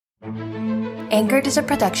Anchored is a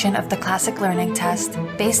production of the Classic Learning Test,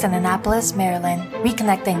 based in Annapolis, Maryland,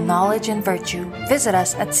 reconnecting knowledge and virtue. Visit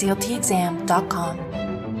us at cltexam.com.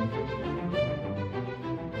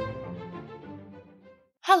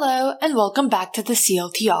 Hello, and welcome back to the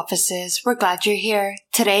CLT offices. We're glad you're here.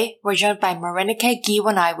 Today, we're joined by Marinike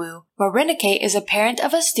Giwanaiwu. Marinike is a parent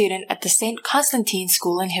of a student at the St. Constantine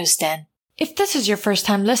School in Houston. If this is your first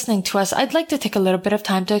time listening to us, I'd like to take a little bit of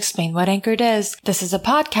time to explain what Anchored is. This is a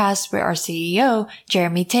podcast where our CEO,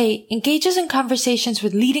 Jeremy Tate, engages in conversations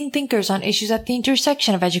with leading thinkers on issues at the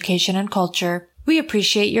intersection of education and culture. We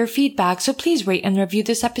appreciate your feedback, so please rate and review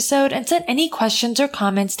this episode and send any questions or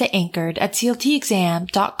comments to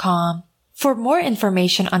anchored@cltexam.com. For more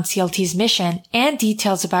information on CLT's mission and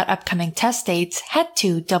details about upcoming test dates, head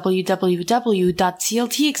to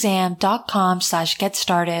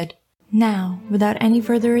www.cltexam.com/getstarted. Now, without any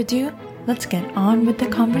further ado, let's get on with the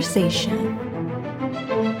conversation.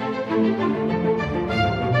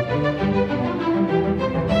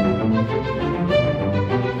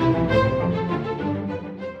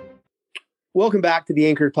 Welcome back to the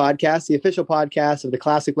Anchored Podcast, the official podcast of the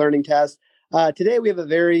Classic Learning Test. Today, we have a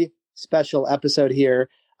very special episode here.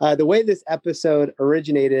 The way this episode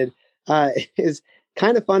originated is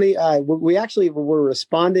kind of funny. We actually were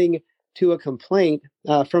responding to a complaint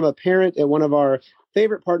from a parent at one of our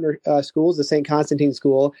favorite partner schools, the St. Constantine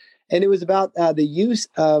School. And it was about the use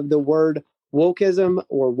of the word wokeism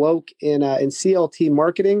or woke in CLT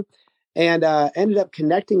marketing, and ended up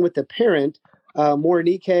connecting with the parent,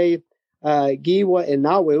 Morinike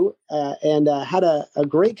Giwanaiwu, and had a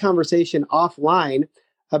great conversation offline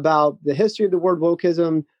about the history of the word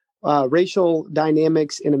wokeism, racial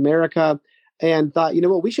dynamics in America, and thought, you know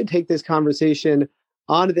what, we should take this conversation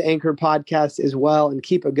onto the Anchor podcast as well and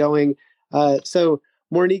keep it going. So,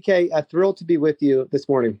 Morinike, thrilled to be with you this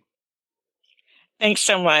morning. Thanks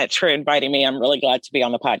so much for inviting me. I'm really glad to be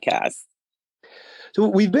on the podcast. So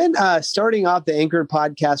we've been starting off the Anchor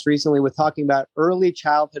podcast recently with talking about early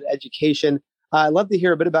childhood education. I'd love to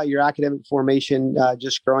hear a bit about your academic formation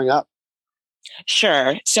just growing up.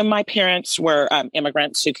 Sure. So my parents were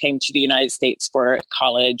immigrants who came to the United States for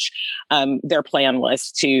college. Their plan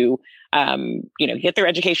was to get their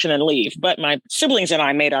education and leave. But my siblings and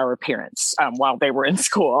I made our appearance while they were in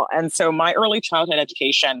school. And so my early childhood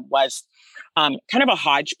education was kind of a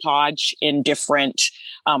hodgepodge in different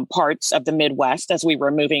parts of the Midwest as we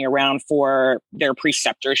were moving around for their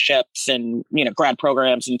preceptorships and, grad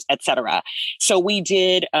programs, and et cetera. So we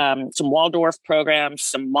did some Waldorf programs,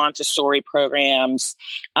 some Montessori programs,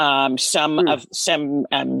 some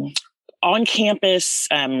on campus,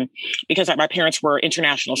 because my parents were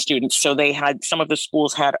international students. So they had, some of the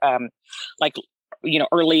schools had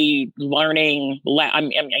early learning,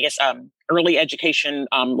 early education,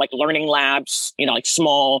 like learning labs, like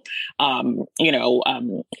small,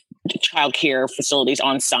 childcare facilities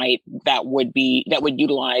on site that would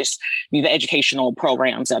utilize the educational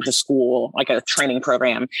programs at the school, like a training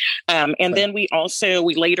program. Then we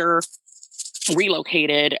later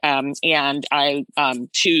relocated and I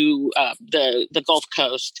to the Gulf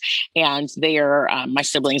Coast, and there my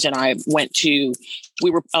siblings and I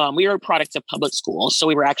we were a product of public schools, so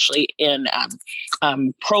we were actually in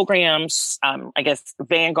programs,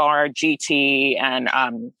 Vanguard, GT, and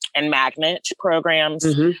Magnet programs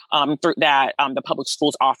through that the public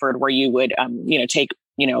schools offered, where you would take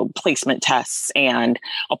placement tests and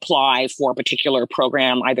apply for a particular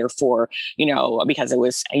program, either for, because it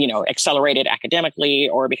was, accelerated academically,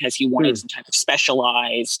 or because you wanted some type of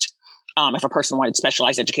specialized, if a person wanted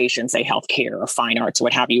specialized education, say healthcare or fine arts, or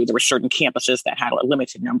what have you, there were certain campuses that had a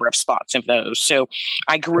limited number of spots of those. So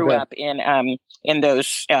I grew up in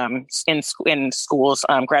those, in schools,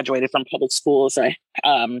 graduated from public schools.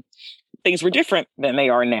 Things were different than they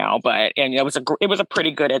are now, but it was a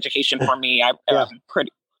pretty good education for me.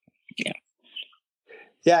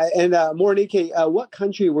 Yeah. And Morinike, what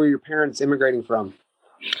country were your parents immigrating from?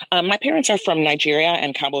 My parents are from Nigeria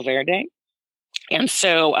and Cabo Verde. And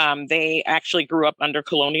so they actually grew up under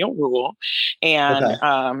colonial rule, and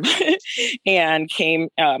and came,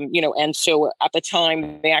 and so at the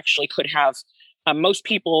time they actually could have. Most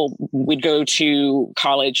people would go to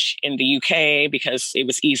college in the UK because it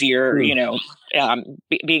was easier,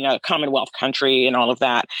 being a Commonwealth country and all of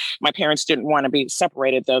that. My parents didn't want to be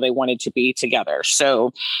separated, though. They wanted to be together.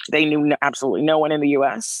 So they knew absolutely no one in the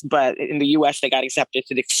US, but in the US, they got accepted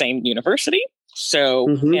to the same university. So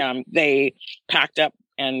they packed up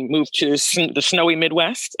and moved to the snowy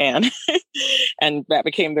Midwest, and and that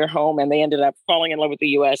became their home. And they ended up falling in love with the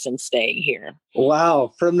U.S. and staying here.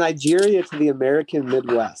 Wow, from Nigeria to the American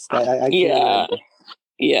Midwest. I yeah,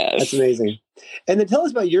 Yes. That's amazing. And then tell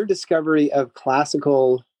us about your discovery of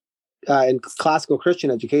classical and classical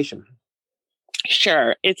Christian education.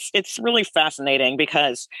 Sure. It's really fascinating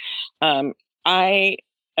because I'm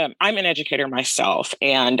an educator myself,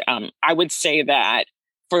 and I would say that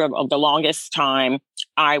for the longest time,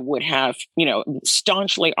 I would have,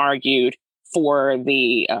 staunchly argued for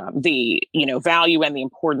the value and the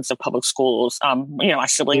importance of public schools. My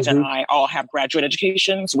siblings and I all have graduate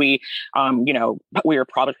educations. We are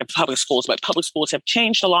product of public schools, but public schools have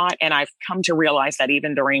changed a lot, and I've come to realize that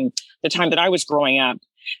even during the time that I was growing up,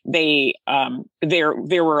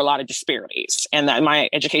 there were a lot of disparities, and that my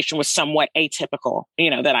education was somewhat atypical,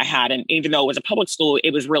 that I had. And even though it was a public school,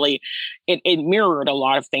 it was really, it mirrored a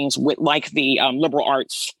lot of things with like the liberal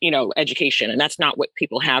arts, education. And that's not what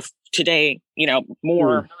people have today.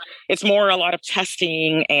 It's more a lot of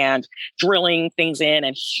testing and drilling things in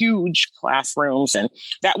and huge classrooms. And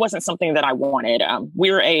that wasn't something that I wanted.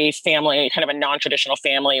 We're a family, kind of a non-traditional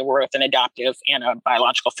family. We're with an adoptive and a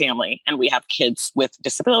biological family, and we have kids with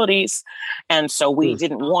disabilities. And so we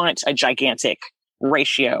didn't want a gigantic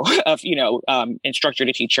ratio of, instructor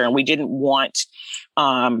to teacher. And we didn't want,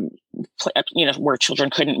 where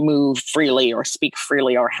children couldn't move freely or speak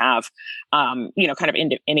freely or have, kind of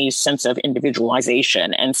any sense of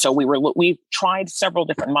individualization. And so we tried several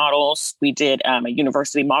different models. We did a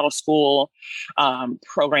university model school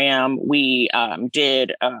program. We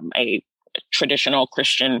did a traditional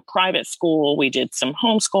Christian private school. We did some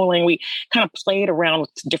homeschooling. We kind of played around with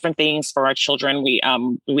different things for our children. We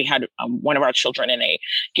had one of our children in a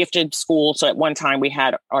gifted school. So at one time we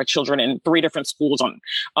had our children in four different schools on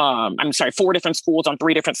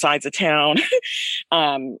 3 different sides of town.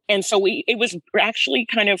 And so it was actually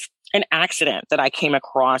kind of an accident that I came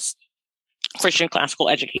across Christian classical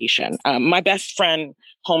education. My best friend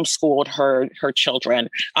homeschooled her children.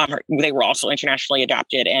 They were also internationally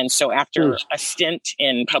adopted. And so after a stint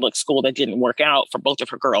in public school that didn't work out for both of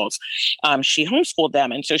her girls, she homeschooled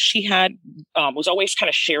them. And so she was always kind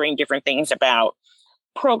of sharing different things about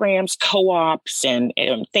programs, co-ops, and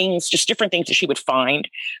things, just different things that she would find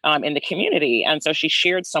in the community. And so she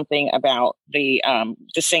shared something about the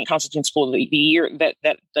St. Constantine School, the year that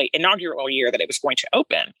the inaugural year that it was going to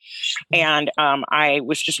open. And I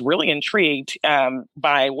was just really intrigued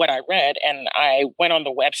by what I read, and I went on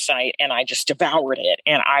the website and I just devoured it,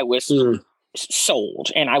 and I was sold.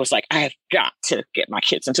 And I was like, I have got to get my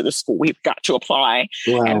kids into the school. We've got to apply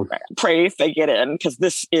and pray if they get in, because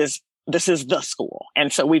this is the school.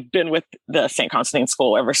 And so we've been with the St. Constantine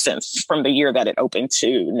School ever since, from the year that it opened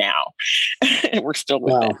to now. And we're still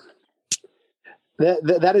with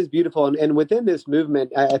it. That is beautiful. And within this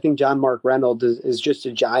movement, I think John Mark Reynolds is just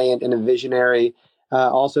a giant and a visionary.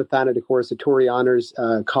 Also founded, of course, the Torrey Honors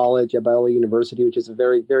College at Biola University, which is a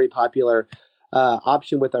very, very popular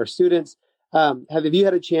option with our students. Have you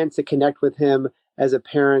had a chance to connect with him as a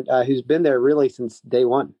parent who's been there really since day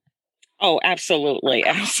one? Oh, absolutely.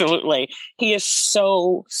 Absolutely. He is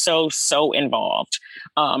so, so, so involved.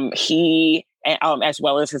 He, as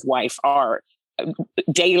well as his wife, are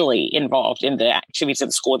daily involved in the activities of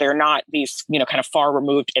the school. They're not these, kind of far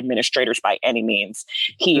removed administrators by any means.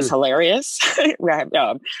 He's hilarious, a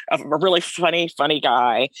really funny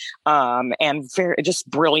guy, and very just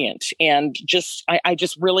brilliant. And I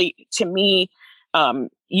just really, to me,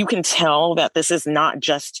 you can tell that this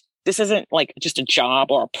isn't like just a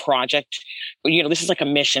job or a project. This is like a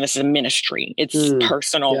mission. This is a ministry. It's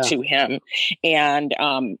personal to him. And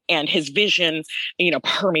his vision,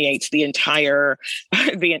 permeates the entire,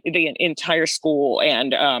 the entire school.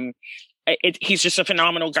 And, he's just a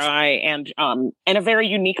phenomenal guy, and a very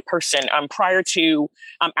unique person.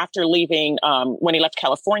 After leaving, when he left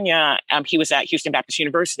California, he was at Houston Baptist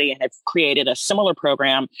University and had created a similar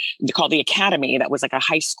program called the Academy that was like a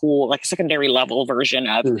high school, like a secondary level version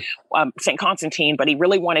of St. Constantine. But he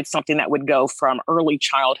really wanted something that would go from early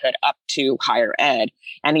childhood up to higher ed,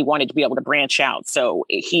 and he wanted to be able to branch out. So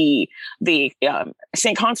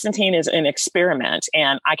St. Constantine is an experiment,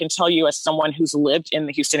 and I can tell you, as someone who's lived in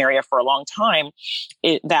the Houston area for a long time,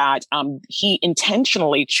 that he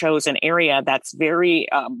intentionally chose an area that's very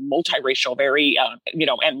multiracial, very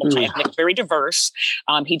and multi-ethnic, very diverse.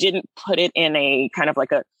 He didn't put it in a kind of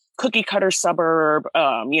like a cookie cutter suburb,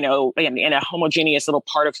 in a homogeneous little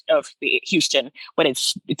part of the Houston, but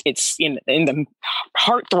it's in the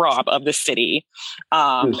heartthrob of the city,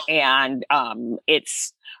 and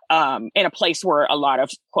it's in a place where a lot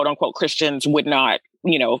of quote unquote Christians would not,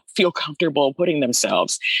 feel comfortable putting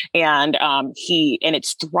themselves. And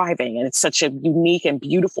it's thriving, and it's such a unique and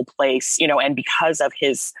beautiful place, and because of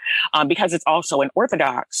his, because it's also an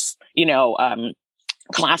Orthodox,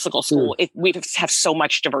 classical school, we have so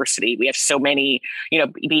much diversity. We have so many,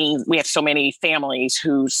 we have so many families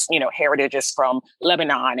whose, heritage is from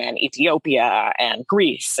Lebanon and Ethiopia and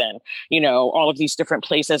Greece and, all of these different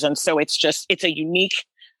places. And so it's a unique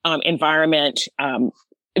environment,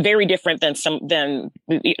 very different than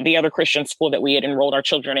the other Christian school that we had enrolled our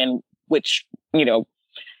children in, which,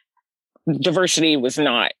 diversity was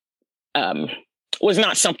not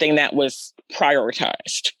something that was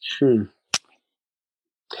prioritized.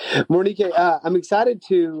 Monique, I'm excited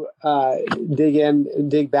to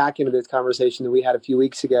dig back into this conversation that we had a few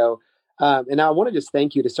weeks ago. And I want to just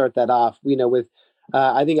thank you to start that off, with,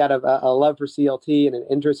 I think out of a love for CLT and an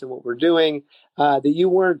interest in what we're doing, that you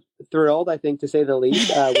weren't thrilled, I think, to say the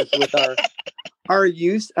least, with our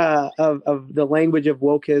use of the language of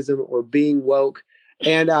wokeism or being woke.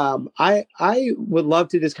 And I would love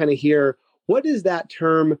to just kind of hear, what does that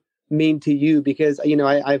term mean to you? Because,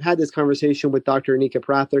 I've had this conversation with Dr. Anika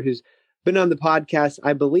Prather, who's been on the podcast,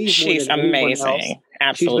 I believe. She's amazing.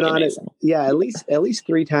 Absolutely amazing. At least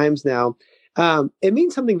 3 times now. It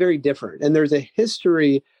means something very different. And there's a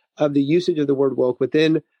history of the usage of the word woke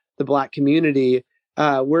within the Black community,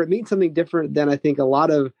 where it means something different than I think a lot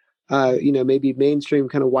of, maybe mainstream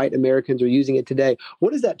kind of white Americans are using it today.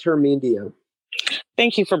 What does that term mean to you?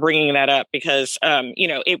 Thank you for bringing that up, because,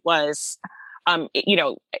 it was,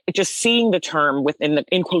 just seeing the term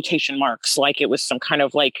in quotation marks, like it was some kind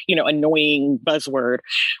of annoying buzzword,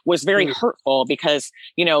 was very hurtful, because,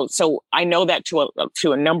 so I know that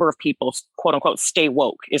to a number of people, quote unquote, stay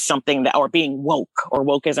woke is something that, or being woke or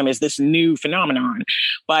wokeism is this new phenomenon,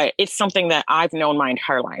 but it's something that I've known my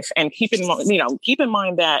entire life. And keep in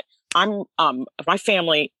mind that my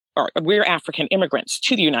family, we're African immigrants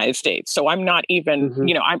to the United States. So I'm not even,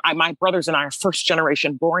 my brothers and I are first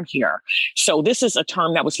generation born here. So this is a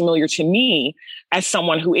term that was familiar to me as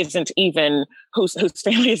someone who isn't even, whose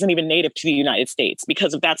family isn't even native to the United States,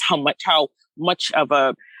 because that's how much of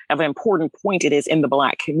an important point it is in the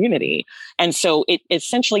Black community. And so it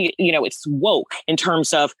essentially, it's woke in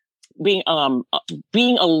terms of being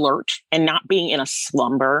alert and not being in a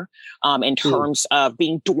slumber, in terms of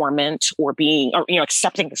being dormant or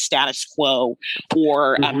accepting the status quo,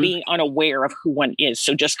 or being unaware of who one is.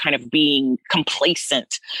 So just kind of being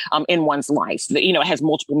complacent in one's life. It has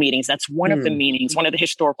multiple meanings. That's one of the meanings, one of the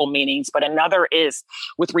historical meanings. But another is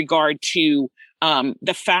with regard to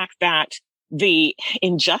the fact that the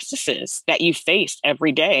injustices that you face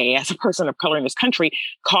every day as a person of color in this country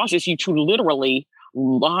causes you to literally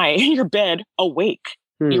lie in your bed awake.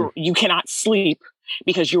 You cannot sleep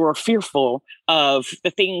because you are fearful of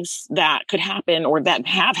the things that could happen or that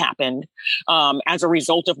have happened as a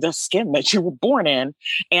result of the skin that you were born in.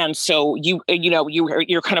 And so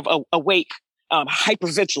you're kind of awake,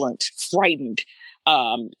 hypervigilant, frightened,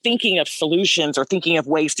 thinking of solutions or thinking of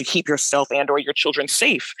ways to keep yourself and or your children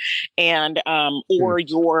safe. And or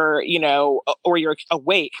you're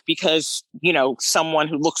awake because someone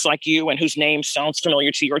who looks like you and whose name sounds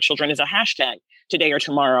familiar to your children is a hashtag today or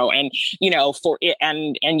tomorrow, and for it,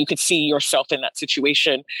 and you could see yourself in that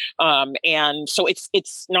situation, and so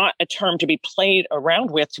it's not a term to be played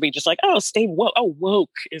around with, to be just like, oh, stay woke. Oh,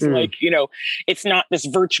 woke is like, it's not this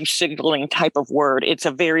virtue signaling type of word. It's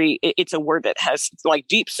a word that has like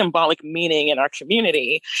deep symbolic meaning in our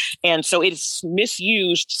community, and so it's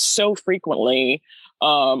misused so frequently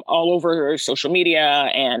all over social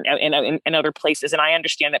media and other places. And I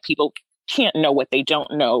understand that people can't know what they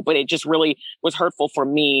don't know, but it just really was hurtful for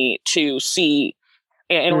me to see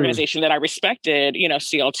an organization that I respected,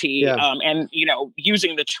 CLT, and,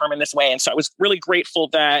 using the term in this way. And so I was really grateful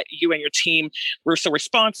that you and your team were so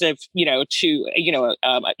responsive, to,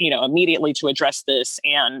 immediately to address this.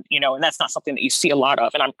 And, and that's not something that you see a lot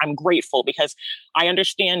of. And I'm grateful, because I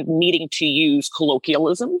understand needing to use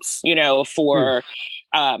colloquialisms, for,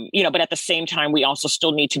 but at the same time, we also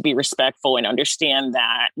still need to be respectful and understand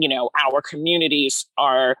that, our communities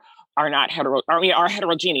are not are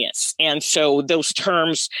heterogeneous. And so those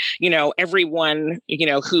terms, everyone,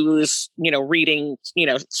 who's, reading,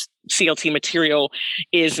 CLT material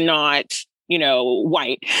is not,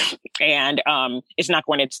 white, and is not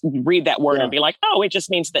going to read that word and be like, oh, it just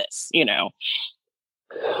means this,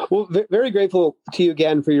 Well, very grateful to you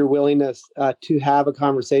again for your willingness to have a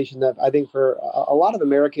conversation that I think for a lot of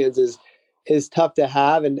Americans is tough to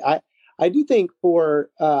have. And I do think for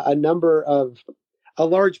a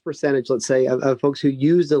large percentage, let's say, of folks who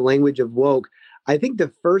use the language of woke, I think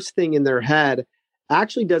the first thing in their head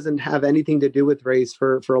actually doesn't have anything to do with race.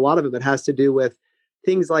 For a lot of them, it has to do with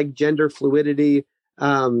things like gender fluidity,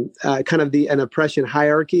 kind of an oppression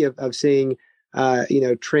hierarchy of seeing,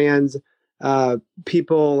 trans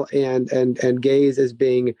people and gays as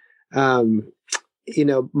being,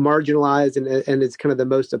 marginalized and it's kind of the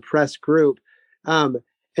most oppressed group.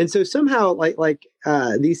 And so somehow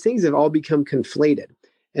these things have all become conflated.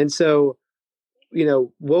 And so,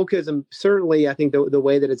 wokeism, certainly, I think the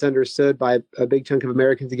way that it's understood by a big chunk of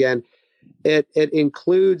Americans, again, it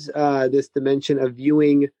includes this dimension of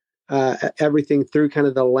viewing everything through kind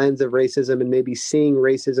of the lens of racism and maybe seeing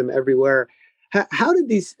racism everywhere. How did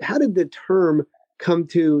the term come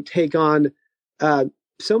to take on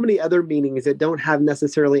so many other meanings that don't have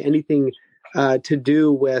necessarily anything to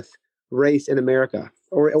do with race in America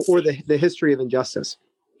or the history of injustice?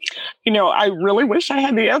 I really wish I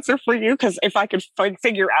had the answer for you, because if I could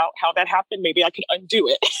figure out how that happened, maybe I could undo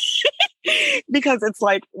it. Because it's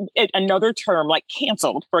like another term like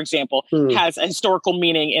canceled, for example, has a historical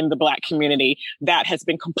meaning in the Black community that has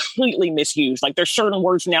been completely misused. Like there's certain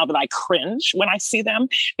words now that I cringe when I see them,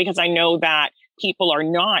 because I know that people are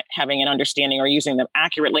not having an understanding or using them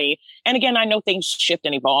accurately. And again, I know things shift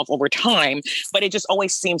and evolve over time, but it just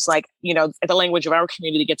always seems like, the language of our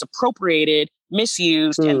community gets appropriated,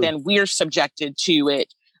 misused, and then we're subjected to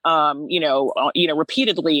it,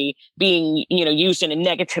 repeatedly being, used in a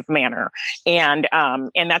negative manner. And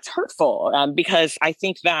that's hurtful, because I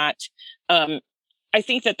think that there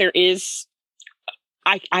is,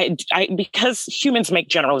 because humans make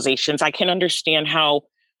generalizations, I can understand how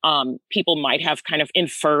people might have kind of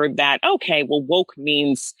inferred that, okay, well, woke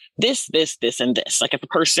means this, and this. Like if a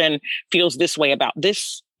person feels this way about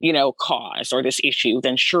this, cause or this issue,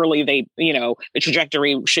 then surely they, the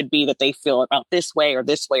trajectory should be that they feel about this way or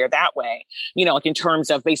that way, like in terms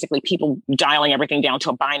of basically people dialing everything down to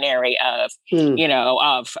a binary of,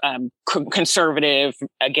 conservative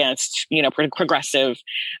against, progressive,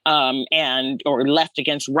 or left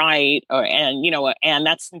against right, and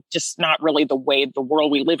that's just not really the way the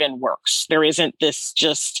world we live in works. There isn't this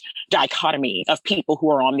just dichotomy of people who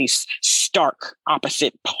are on these stark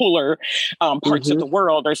opposite polar parts of the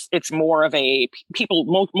world. It's more of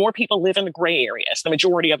more people live in the gray areas. The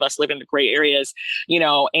majority of us live in the gray areas,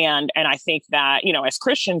 and I think that, as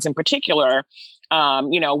Christians in particular,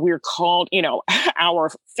 we're called,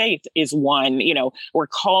 our faith is one, we're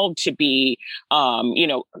called to be,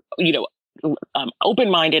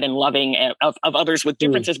 open-minded and loving of others with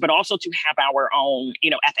differences, but also to have our own,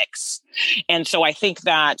 ethics. And so I think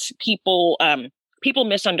that people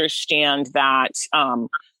misunderstand that,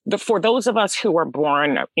 for those of us who are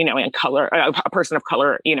born, in color, a person of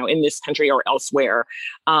color, in this country or elsewhere,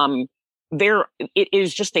 it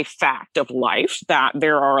is just a fact of life that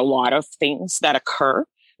there are a lot of things that occur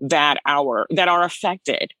that are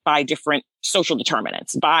affected by different social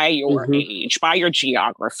determinants, by your age, by your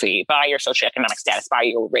geography, by your socioeconomic status, by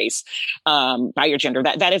your race, by your gender.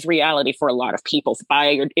 That is reality for a lot of people,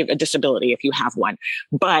 by a disability if you have one.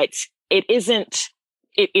 But it isn't.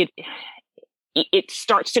 It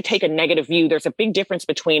starts to take a negative view. There's a big difference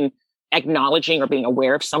between acknowledging or being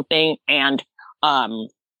aware of something and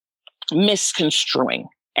misconstruing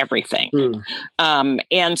everything. And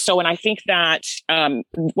I think that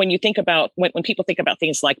when you think about, when people think about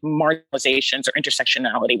things like marginalizations or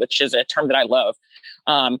intersectionality, which is a term that I love,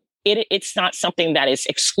 it's not something that is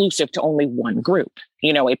exclusive to only one group.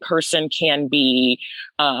 A person can be,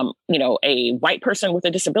 a white person with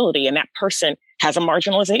a disability, and that person has a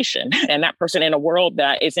marginalization, and that person in a world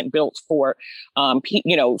that isn't built for,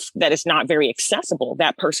 that is not very accessible,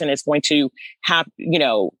 that person is going to have,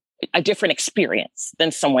 a different experience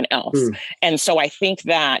than someone else. And so I think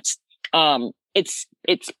that I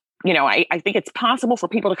think it's possible for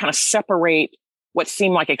people to kind of separate what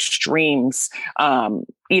seem like extremes,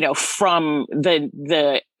 from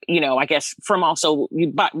the I guess from also,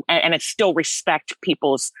 and it's still respect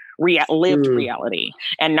people's lived reality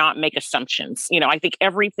and not make assumptions. I think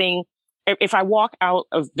everything, if I walk out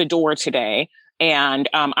of the door today and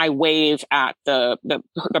I wave at the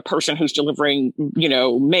person who's delivering,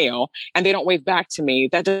 mail, and they don't wave back to me,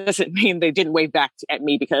 that doesn't mean they didn't wave back at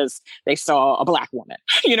me because they saw a Black woman.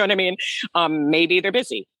 You know what I mean? Maybe they're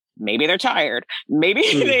busy. Maybe they're tired. Maybe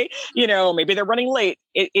maybe they're running late.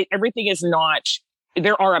 Everything is not.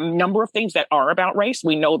 There are a number of things that are about race.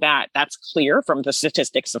 We know that that's clear from the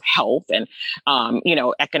statistics of health and,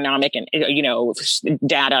 economic and,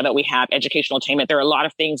 data that we have, educational attainment. There are a lot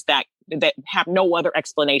of things that have no other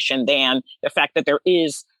explanation than the fact that there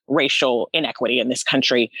is racial inequity in this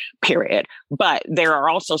country, period. But there are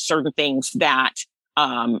also certain things that,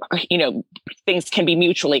 things can be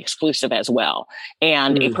mutually exclusive as well.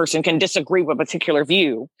 And a person can disagree with a particular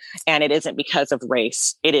view, and it isn't because of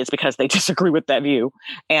race. It is because they disagree with that view.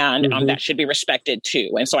 And that should be respected too.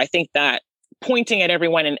 And so I think that pointing at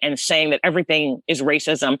everyone and saying that everything is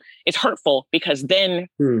racism is hurtful, because then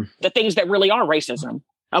the things that really are racism,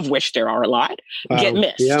 of which there are a lot, get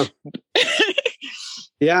missed.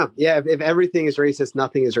 Yeah. Yeah. If everything is racist,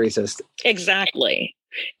 nothing is racist. Exactly.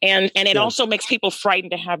 And it also makes people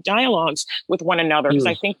frightened to have dialogues with one another, because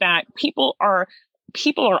I think that people are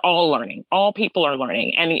all learning. All people are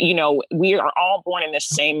learning. And, we are all born in this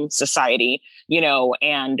same society,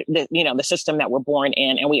 and the system that we're born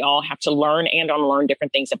in, and we all have to learn and unlearn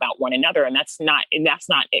different things about one another. And that's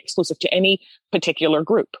not exclusive to any particular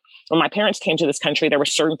group. When my parents came to this country, there were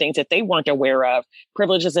certain things that they weren't aware of,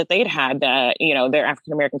 privileges that they'd had that, their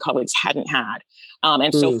African-American colleagues hadn't had,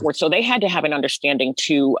 and so forth. So they had to have an understanding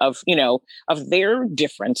too of their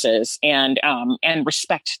differences and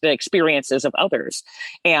respect the experiences of others,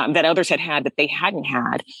 and that others had that they hadn't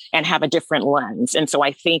had, and have a different lens. And so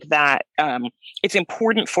I think that it's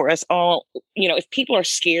important for us all, if people are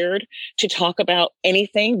scared to talk about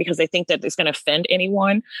anything because they think that it's going to offend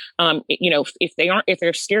anyone, if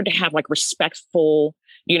they're scared to have like respectful,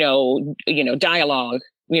 dialogue,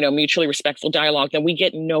 mutually respectful dialogue, then we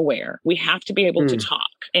get nowhere. We have to be able to talk.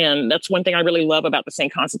 And that's one thing I really love about the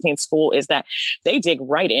St. Constantine School, is that they dig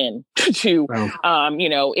right in to,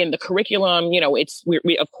 in the curriculum,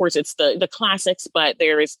 we of course it's the classics, but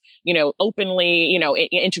there is, openly, it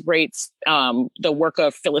integrates the work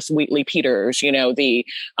of Phyllis Wheatley Peters, the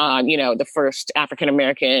first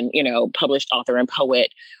African-American, published author and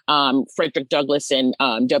poet. Frederick Douglass and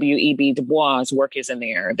W.E.B. Du Bois' work is in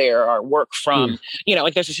there. There are work from,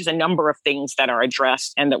 there's just a number of things that are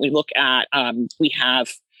addressed and that we look at.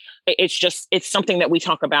 It's something that we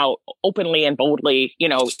talk about openly and boldly.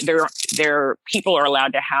 People are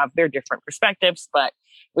allowed to have their different perspectives, but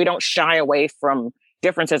we don't shy away from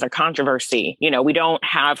differences or controversy. We don't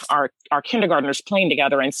have our kindergartners playing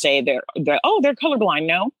together and say they're colorblind.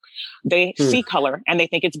 No, they see color and they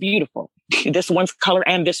think it's beautiful. This one's color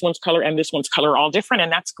and this one's color and this one's color, all different.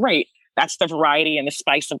 And that's great. That's the variety and the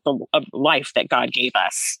spice of life that God gave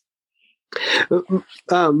us.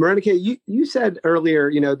 Marinike, you said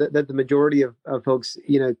earlier, that the majority of folks,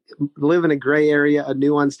 live in a gray area, a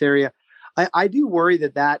nuanced area. I do worry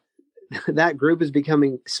that group is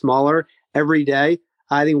becoming smaller every day.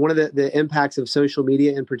 I think one of the impacts of social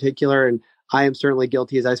media in particular, and I am certainly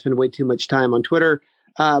guilty, as I spend way too much time on Twitter,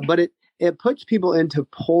 but it puts people into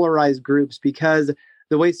polarized groups, because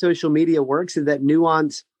the way social media works is that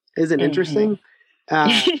nuance isn't interesting.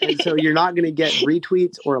 And so you're not going to get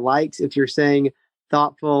retweets or likes if you're saying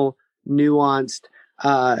thoughtful, nuanced,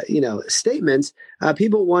 statements.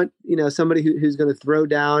 People want, somebody who's going to throw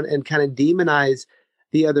down and kind of demonize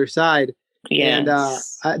the other side.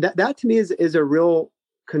 Yes. And that to me is a real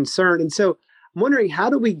concern. And so I'm wondering, how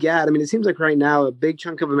do we it seems like right now a big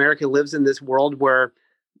chunk of America lives in this world where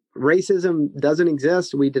racism doesn't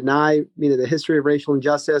exist. We deny, the history of racial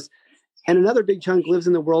injustice. And another big chunk lives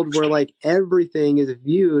in the world where like everything is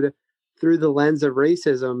viewed through the lens of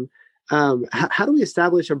racism. How do we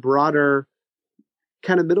establish a broader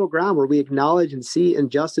kind of middle ground where we acknowledge and see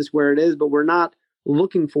injustice where it is, but we're not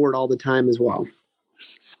looking for it all the time as well?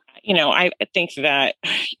 I think that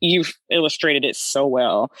you've illustrated it so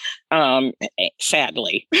well,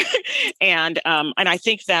 sadly. And I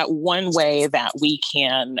think that one way that we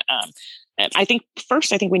can, I think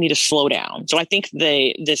we need to slow down. So I think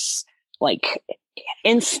this like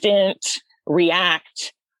instant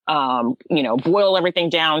react, boil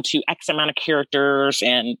everything down to X amount of characters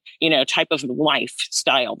and, type of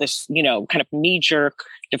lifestyle, this, kind of knee jerk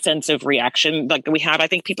defensive reaction like we have. I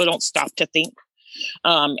think people don't stop to think.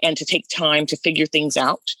 And to take time to figure things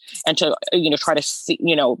out and to, try to see,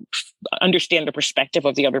 understand the perspective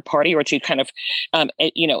of the other party, or to kind of,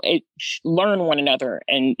 learn one another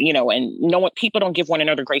and, and know what people don't give one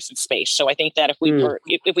another grace and space. So I think that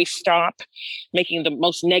if we stop making the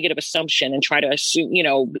most negative assumption and try to assume,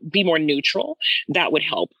 be more neutral, that would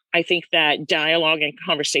help. I think that dialogue and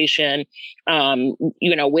conversation,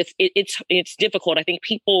 it's difficult. I think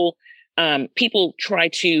people try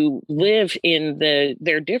to live in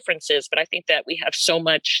their differences, but I think that we have so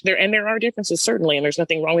much there, and there are differences certainly, and there's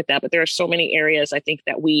nothing wrong with that, but there are so many areas, I think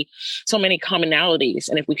that so many commonalities.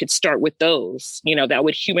 And if we could start with those, that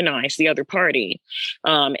would humanize the other party.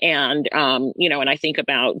 And I think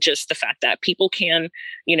about just the fact that people can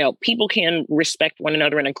respect one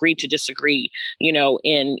another and agree to disagree,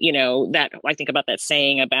 that I think about that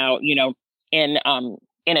saying about,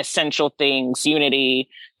 in essential things, unity;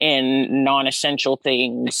 in non-essential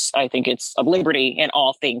things, I think it's of liberty; in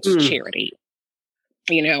all things, charity.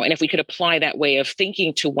 And if we could apply that way of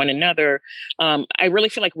thinking to one another, I really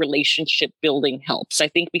feel like relationship building helps. I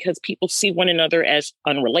think because people see one another as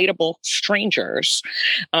unrelatable strangers.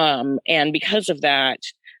 And because of that,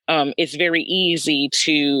 it's very easy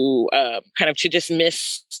to kind of to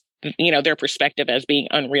dismiss their perspective as being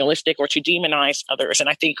unrealistic or to demonize others. And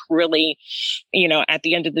I think really, at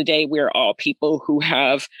the end of the day, we're all people who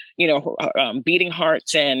have, beating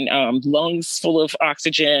hearts and lungs full of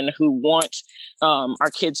oxygen, who want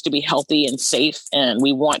our kids to be healthy and safe. And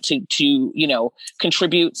we want to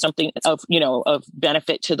contribute something of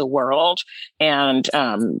benefit to the world. And,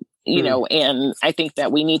 and I think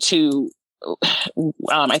that we need to,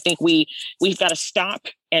 I think we've got to stop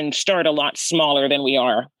and start a lot smaller than we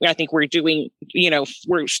are. I think we're doing,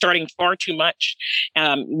 we're starting far too much.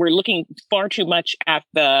 We're looking far too much at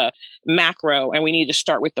the macro, and we need to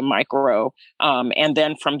start with the micro. And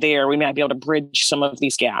then from there, we might be able to bridge some of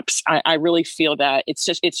these gaps. I really feel that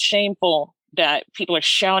it's shameful that people are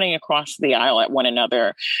shouting across the aisle at one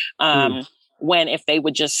another. When if they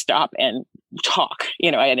would just stop and talk,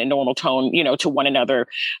 at a normal tone, to one another,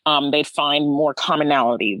 they'd find more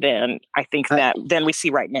commonality than I think than we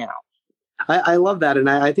see right now. I love that.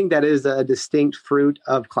 And I think that is a distinct fruit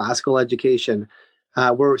of classical education,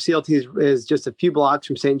 where CLT is just a few blocks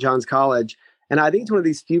from St. John's College. And I think it's one of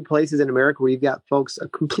these few places in America where you've got folks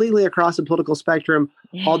completely across the political spectrum,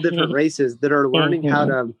 all different races, that are learning how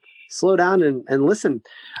to slow down and listen.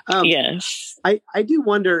 Yes. I do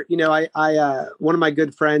wonder, I one of my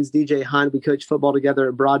good friends, DJ Hunt, we coach football together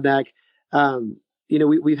at Broadneck.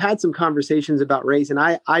 We've had some conversations about race, and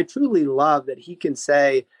I truly love that he can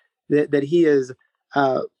say that he is,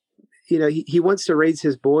 he wants to raise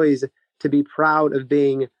his boys to be proud of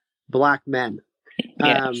being Black men.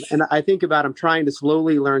 Yes. And I think about, I'm trying to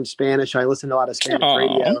slowly learn Spanish. I listen to a lot of Spanish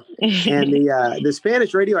radio, and the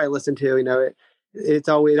Spanish radio I listen to, it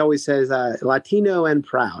always says Latino and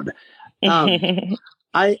proud.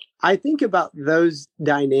 I think about those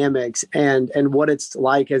dynamics and what it's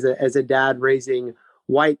like as a dad raising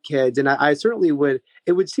white kids, and I certainly would.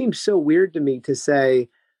 It would seem so weird to me to say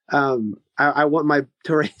I want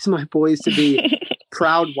to raise my boys to be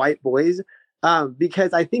proud white boys,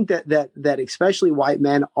 because I think that especially white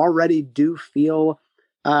men already do feel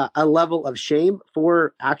a level of shame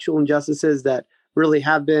for actual injustices that really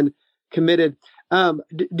have been committed.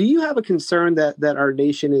 Do you have a concern that our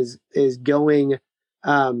nation is going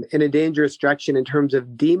in a dangerous direction in terms of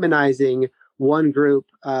demonizing one group,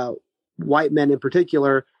 white men in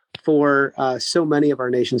particular, for so many of our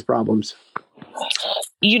nation's problems?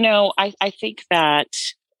 I think that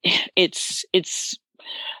it's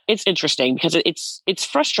interesting because it's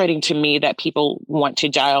frustrating to me that people want to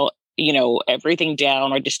dial everything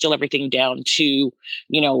down or distill everything down to,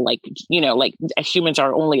 humans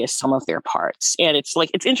are only a sum of their parts. And it's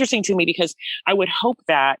interesting to me because I would hope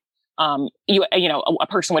that, a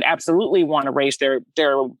person would absolutely want to raise their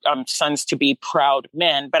sons to be proud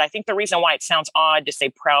men. But I think the reason why it sounds odd to say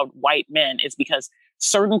proud white men is because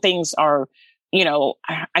certain things are,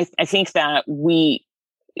 I think that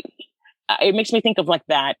it makes me think of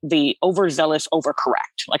the overzealous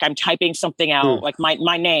overcorrect. Like I'm typing something out, like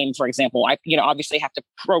my name, for example, I, obviously have to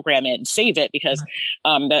program it and save it because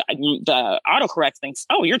the autocorrect thinks,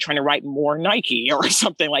 oh, you're trying to write more Nike or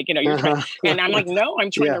something you're trying. And I'm like, no,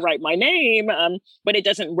 I'm trying to write my name, but it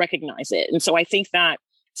doesn't recognize it. And so I think that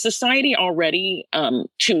society already,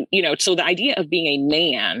 so the idea of being a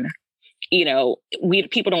man,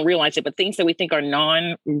 people don't realize it, but things that we think are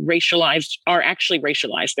non-racialized are actually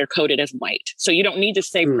racialized. They're coded as white. So you don't need to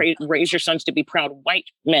say raise your sons to be proud white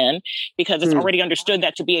men, because it's already understood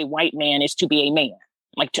that to be a white man is to be a man.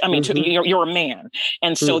 You're a man.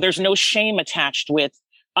 And so there's no shame attached with,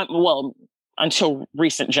 until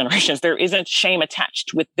recent generations, there isn't shame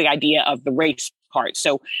attached with the idea of the race part.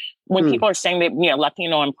 So when people are saying that,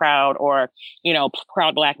 Latino and proud or,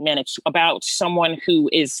 proud Black men, it's about someone who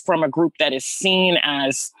is from a group that is seen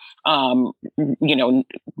as,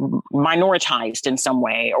 minoritized in some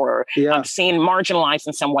way or seen marginalized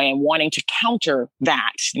in some way and wanting to counter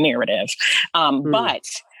that narrative. But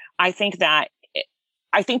I think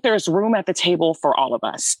there's room at the table for all of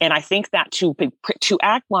us. And I think that to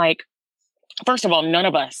act like, first of all, none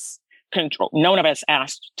of us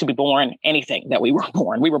asked to be born anything that we were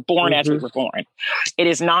born. We were born as we were born. It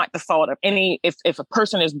is not the fault of if a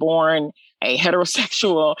person is born a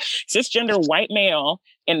heterosexual, cisgender white male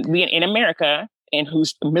in America and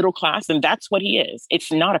who's middle class, then that's what he is.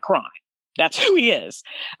 It's not a crime. That's who he is.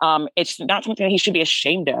 It's not something that he should be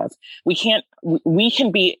ashamed of. We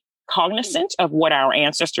can be cognizant of what our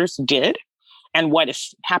ancestors did, and what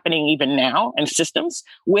is happening even now in systems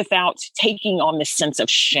without taking on this sense of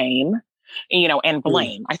shame, and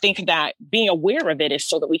blame. I think that being aware of it is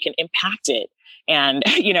so that we can impact it and,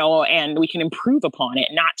 and we can improve upon it,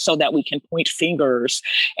 not so that we can point fingers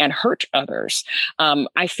and hurt others.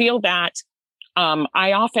 I feel that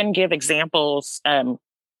I often give examples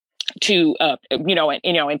to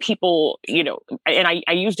and people, and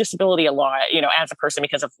I use disability a lot, as a person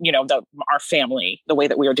because of our family, the way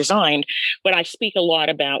that we are designed. But I speak a lot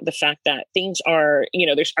about the fact that things are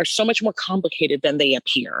are so much more complicated than they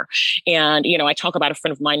appear. And I talk about a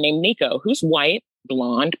friend of mine named Nico, who's white,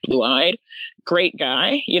 blonde, blue-eyed, great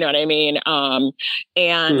guy, you know what I mean?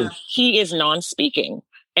 And he is non-speaking.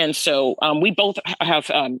 And so we both have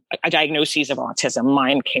a diagnosis of autism.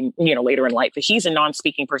 Mine came, later in life. But he's a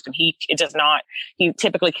non-speaking person. He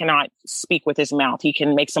typically cannot speak with his mouth. He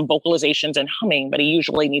can make some vocalizations and humming, but he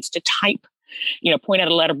usually needs to type, point at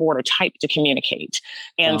a letterboard or type to communicate.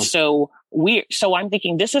 And so I'm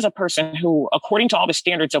thinking this is a person who, according to all the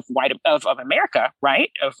standards of America, right,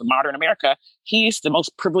 of modern America, he's the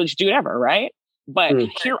most privileged dude ever, right? But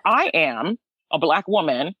here I am, a Black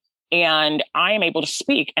woman, and I am able to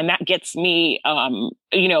speak, and that gets me,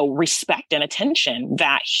 respect and attention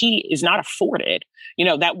that he is not afforded.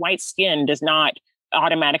 That white skin does not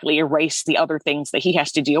automatically erase the other things that he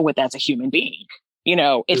has to deal with as a human being.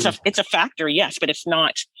 It's a factor, yes, but it's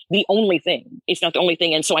not the only thing. It's not the only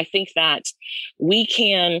thing. And so I think that we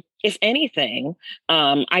can, if anything,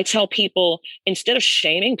 I tell people, instead of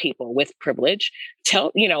shaming people with privilege,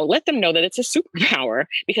 let them know that it's a superpower,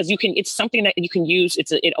 because it's something that you can use.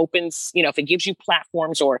 It opens, if it gives you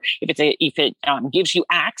platforms, or if it gives you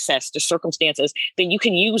access to circumstances, then you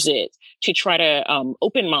can use it to try to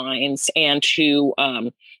open minds and to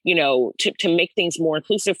make things more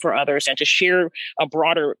inclusive for others, and to share a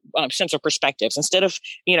broader sense of perspectives. Instead of,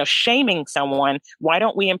 shaming someone, why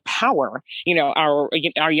don't we empower, our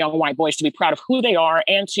young white boys to be proud of who they are,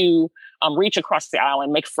 and to reach across the aisle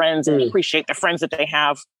and make friends and appreciate the friends that they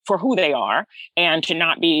have for who they are, and to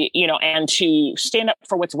not be, and to stand up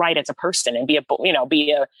for what's right as a person, and be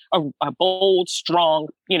a bold, strong,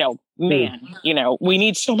 man. We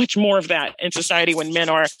need so much more of that in society when men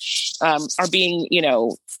are being,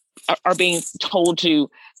 are being told to,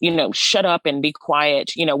 shut up and be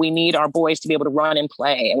quiet. We need our boys to be able to run and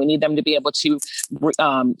play, and we need them to be able to,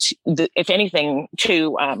 if anything,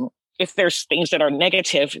 if there's things that are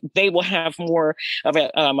negative, they will have more of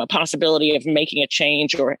a possibility of making a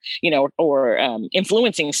change, or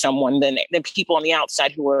influencing someone than people on the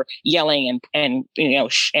outside who are yelling and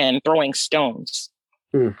throwing stones.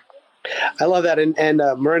 I love that. And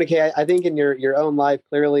Marinike, I think in your own life,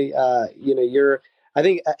 clearly, I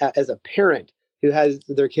think as a parent who has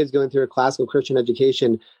their kids going through a classical Christian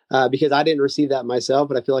education, because I didn't receive that myself,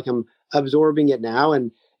 but I feel like I'm absorbing it now.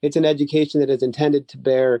 And it's an education that is intended to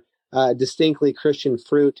bear distinctly Christian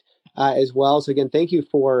fruit as well. So again, thank you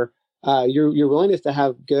for your willingness to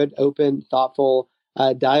have good, open, thoughtful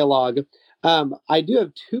dialogue. I do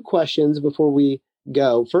have two questions before we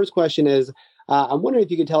go. First question is, I'm wondering if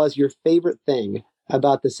you could tell us your favorite thing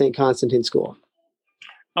about the St. Constantine School.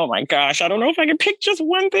 Oh my gosh, I don't know if I can pick just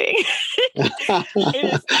one thing.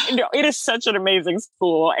 It is such an amazing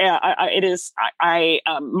school. My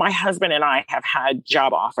husband and I have had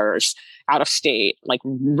job offers out of state, like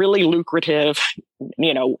really lucrative,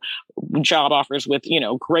 job offers with,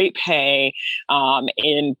 great pay,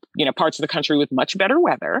 in, parts of the country with much better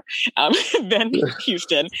weather, than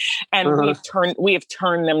Houston. And we have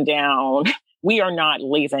turned them down. We are not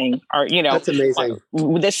leaving our, That's amazing.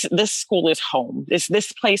 This school is home.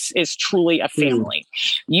 This place is truly a family.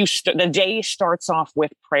 The day starts off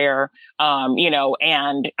with prayer,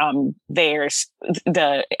 and there's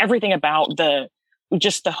everything about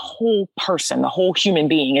just the whole person, the whole human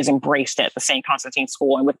being is embraced at the St. Constantine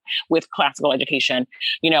School, and with classical education,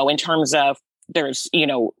 in terms of there's,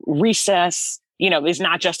 recess. It's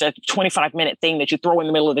not just a 25-minute thing that you throw in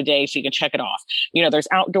the middle of the day so you can check it off. There's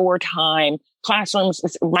outdoor time. Classrooms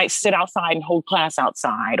might sit outside and hold class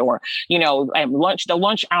outside, or, lunch, the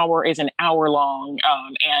lunch hour is an hour long.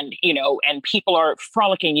 And people are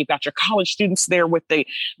frolicking. You've got your college students there with the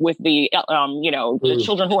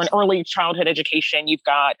children who are in early childhood education. You've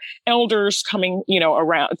got elders coming,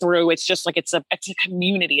 around through. It's just like, it's a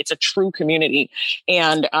community. It's a true community.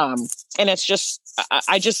 And it's just,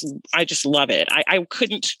 I just love it. I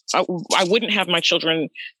wouldn't have my children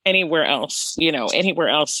anywhere else.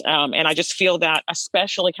 And I just feel that,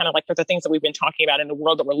 especially kind of like for the things that we've been talking about in the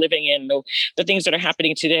world that we're living in, the things that are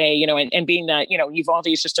happening today, and being that, Uvalde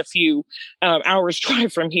is just a few hours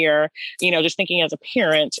drive from here, just thinking as a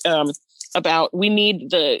parent, about we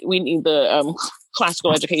need the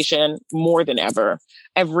classical education more than ever.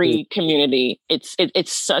 Every community, it's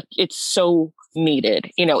so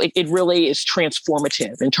needed. It really is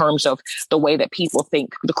transformative in terms of the way that people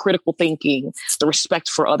think, the critical thinking, the respect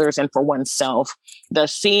for others and for oneself, the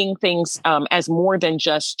seeing things as more than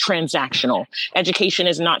just transactional. Education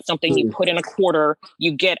is not something you put in a quarter,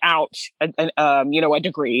 you get out a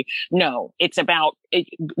degree. No, it's about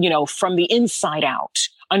from the inside out,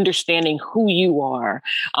 understanding who you are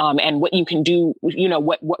and what you can do,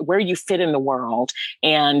 where you fit in the world,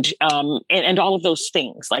 and all of those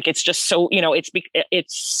things. Like, it's just so,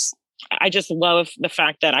 I just love the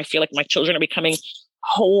fact that I feel like my children are becoming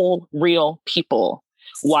whole, real people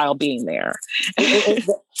while being there.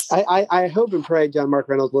 I hope and pray John Mark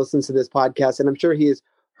Reynolds listens to this podcast, and I'm sure he has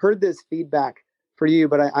heard this feedback for you,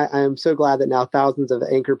 but I am so glad that now thousands of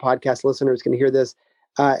Anchor podcast listeners can hear this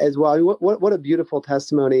as well. I mean, what a beautiful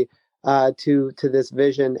testimony to this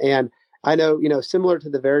vision. And I know, similar to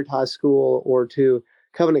the Veritas School or to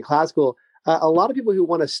Covenant Classical, a lot of people who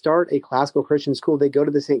want to start a classical Christian school, they go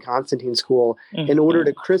to the St. Constantine School in order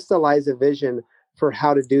to crystallize a vision for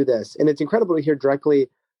how to do this. And it's incredible to hear directly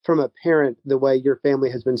from a parent the way your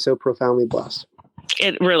family has been so profoundly blessed.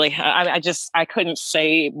 It really, I couldn't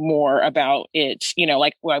say more about it.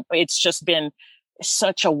 It's just been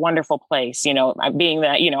such a wonderful place, being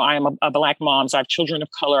that, I am a Black mom, so I have children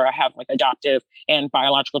of color. I have adoptive and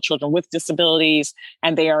biological children with disabilities,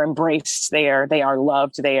 and they are embraced there. They are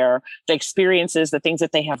loved there. The experiences, the things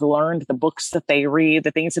that they have learned, the books that they read,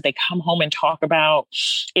 the things that they come home and talk about.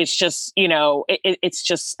 It's just,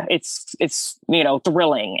 it's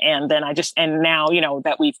thrilling. And then now,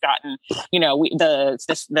 that we've gotten,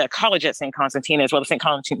 the college at St. Constantine, as well as St.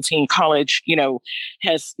 Constantine College,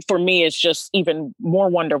 has, for me, is just even more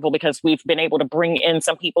wonderful because we've been able to bring in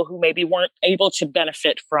some people who maybe weren't able to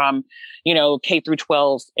benefit from, K through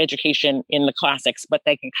 12 education in the classics, but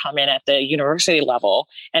they can come in at the university level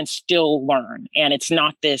and still learn. And it's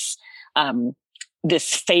not this,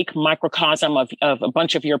 this fake microcosm of a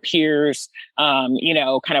bunch of your peers,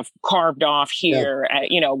 kind of carved off here,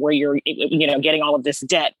 where you're, getting all of this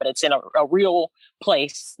debt, but it's in a real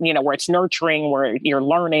place, where it's nurturing, where you're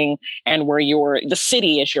learning, and where the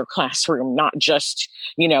city is your classroom, not just,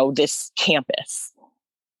 this campus.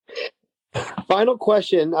 Final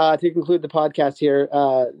question to conclude the podcast here.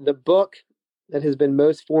 The book that has been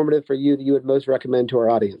most formative for you that you would most recommend to our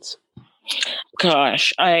audience?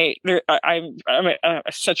 Gosh, I'm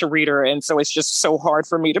such a reader, and so it's just so hard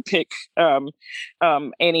for me to pick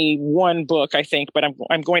any one book, I think, but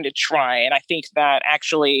I'm going to try. And I think that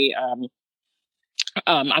actually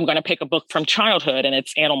I'm going to pick a book from childhood, and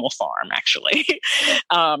it's Animal Farm, actually.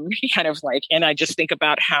 And I just think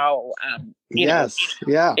about how, yes,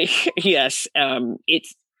 it's,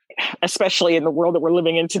 especially in the world that we're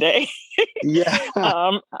living in today.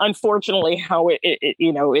 Unfortunately, how it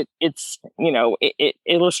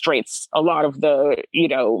illustrates a lot of the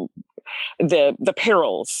the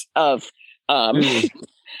perils of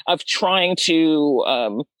of trying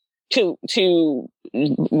to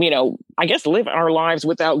I guess live our lives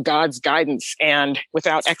without God's guidance and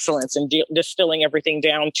without excellence, and distilling everything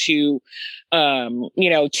down to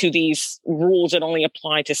to these rules that only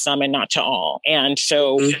apply to some and not to all. And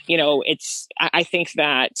so, I think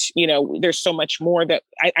that, there's so much more that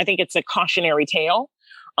I think it's a cautionary tale.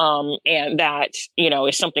 And that,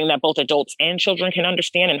 is something that both adults and children can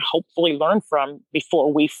understand and hopefully learn from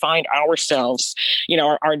before we find ourselves,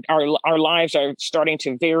 our lives are starting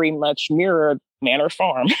to very much mirror Manor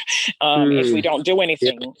Farm. If we don't do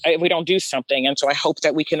anything, if we don't do something. And so I hope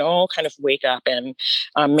that we can all kind of wake up and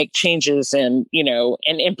make changes and,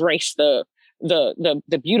 and embrace the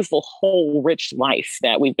beautiful, whole, rich life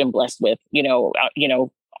that we've been blessed with, with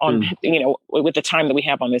the time that we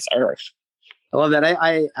have on this earth. I love that.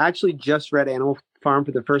 I actually just read Animal Farm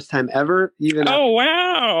for the first time ever.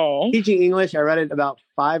 Wow. Teaching English, I read it about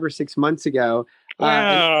 5 or 6 months ago.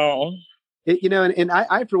 Wow.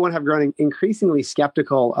 I, for one, have grown increasingly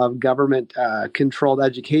skeptical of government controlled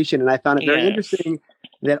education. And I found it very interesting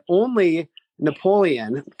that only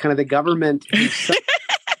Napoleon, kind of the government,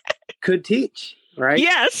 could teach, right?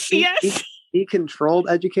 Yes. He controlled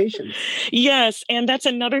education. Yes. And that's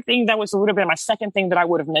another thing that would have been my second thing that I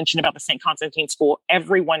would have mentioned about the St. Constantine School.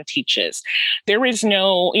 Everyone teaches. There is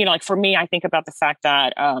no, for me, I think about the fact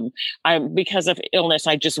that because of illness,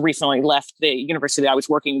 I just recently left the university that I was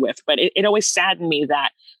working with. But it always saddened me that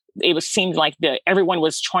seemed like everyone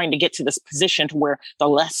was trying to get to this position to where the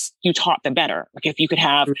less you taught, the better. Like if you could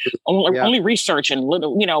have only research and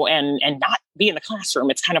little, and not be in the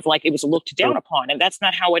classroom, it's kind of like it was looked down upon. And that's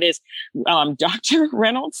not how it is. Dr.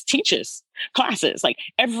 Reynolds teaches classes, like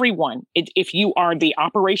everyone. If you are the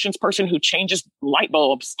operations person who changes light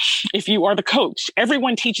bulbs, if you are the coach,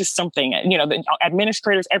 everyone teaches something. The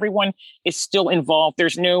administrators, everyone is still involved.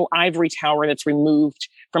 There's no ivory tower that's removed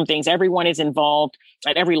from things. Everyone is involved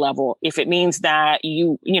at every level. If it means that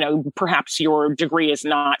perhaps your degree is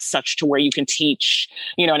not such to where you can teach,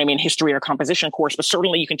 history or composition course, but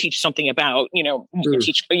certainly you can teach something about, you can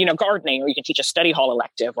teach, gardening, or you can teach a study hall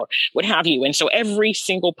elective or what have you. And so every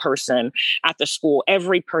single person at the school,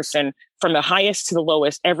 every person from the highest to the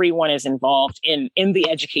lowest, everyone is involved in the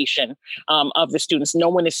education of the students. No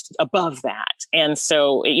one is above that. And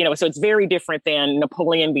so, so it's very different than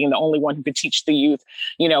Napoleon being the only one who could teach the youth.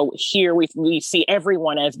 Here we see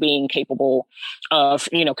everyone as being capable of,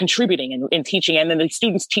 contributing and teaching. And then the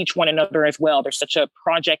students teach one another as well. There's such a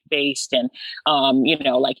project-based and,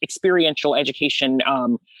 experiential education,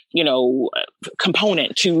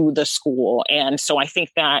 component to the school. And so I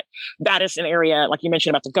think that is an area, like you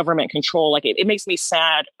mentioned about the government control, like it makes me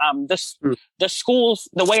sad. The schools,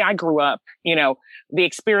 the way I grew up, the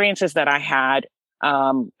experiences that I had,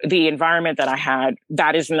 the environment that I had,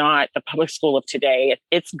 that is not the public school of today.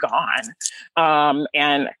 It's gone.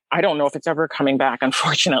 And I don't know if it's ever coming back,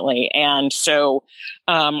 unfortunately. And so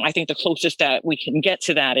I think the closest that we can get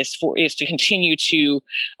to that is to continue to,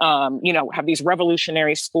 have these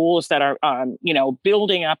revolutionary schools that are,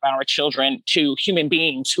 building up our children to human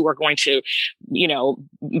beings who are going to,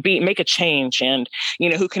 make a change, and,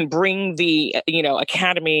 who can bring the,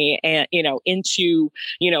 academy and, into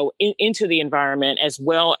the environment, as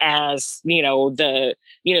well as, they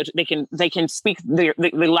can speak the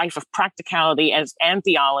life of practicality and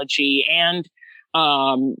theology and,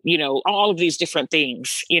 all of these different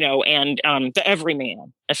things, and the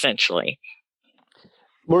everyman, essentially.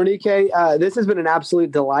 Morenike, this has been an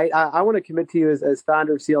absolute delight. I want to commit to you as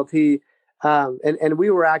founder of CLT, and we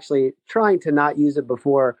were actually trying to not use it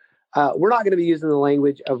before. We're not going to be using the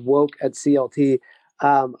language of woke at CLT.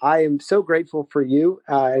 I am so grateful for you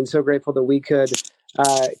and so grateful that we could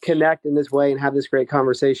connect in this way and have this great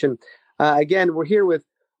conversation. Again, we're here with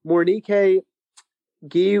Morenike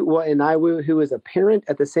Gee-Nwaiwu, who is a parent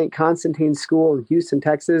at the St. Constantine School in Houston,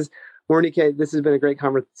 Texas. Morenike, this has been a great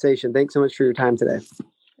conversation. Thanks so much for your time today.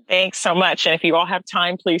 Thanks so much. And if you all have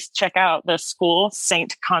time, please check out the school,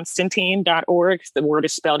 stconstantine.org. The word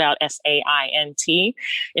is spelled out SAINT.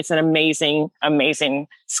 It's an amazing, amazing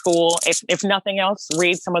school. If nothing else,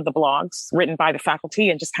 read some of the blogs written by the faculty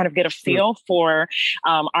and just kind of get a feel for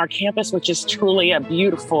our campus, which is truly a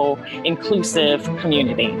beautiful, inclusive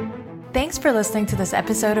community. Thanks for listening to this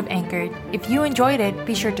episode of Anchored. If you enjoyed it,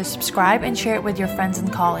 be sure to subscribe and share it with your friends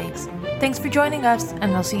and colleagues. Thanks for joining us,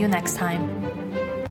 and we'll see you next time.